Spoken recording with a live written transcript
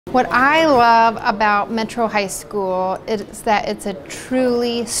What I love about Metro High School is that it's a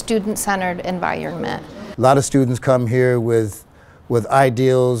truly student-centered environment. A lot of students come here with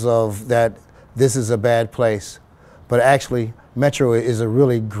ideals of that this is a bad place, but actually Metro is a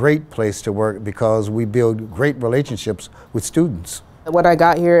really great place to work because we build great relationships with students. When I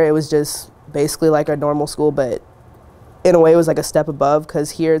got here, it was just basically like a normal school, but in a way it was like a step above,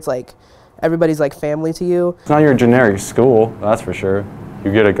 because here it's like everybody's like family to you. It's not your generic school, that's for sure.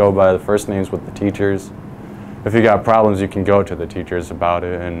 You get to go by the first names with the teachers. If you got problems, you can go to the teachers about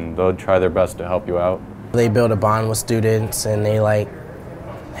it and they'll try their best to help you out. They build a bond with students and they like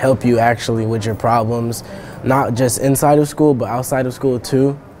help you actually with your problems, not just inside of school but outside of school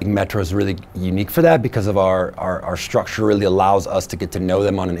too. Metro is really unique for that because of our structure really allows us to get to know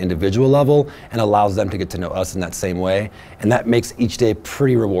them on an individual level and allows them to get to know us in that same way, and that makes each day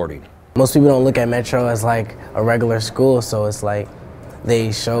pretty rewarding. Most people don't look at Metro as like a regular school, so it's like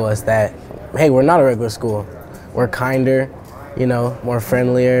they show us that, hey, we're not a regular school. We're kinder, you know, more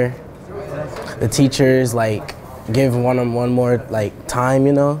friendlier. The teachers like give one more like time,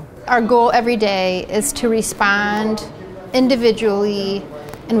 you know. Our goal every day is to respond individually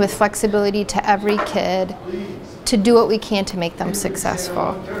and with flexibility to every kid, to do what we can to make them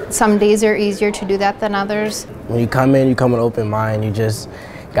successful. Some days are easier to do that than others. When you come in with open mind. You just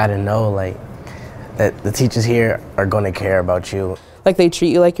gotta know like that the teachers here are gonna care about you. Like they treat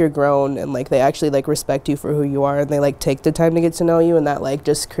you like you're grown, and like they actually like respect you for who you are, and they like take the time to get to know you, and that like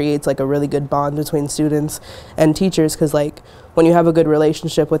just creates like a really good bond between students and teachers, because like when you have a good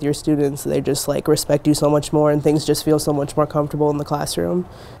relationship with your students, they just like respect you so much more and things just feel so much more comfortable in the classroom.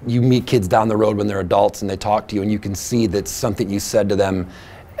 You meet kids down the road when they're adults and they talk to you and you can see that something you said to them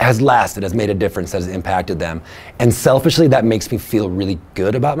has lasted, has made a difference, has impacted them. And selfishly that makes me feel really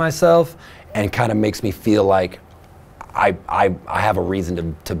good about myself and kind of makes me feel like I have a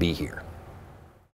reason to be here.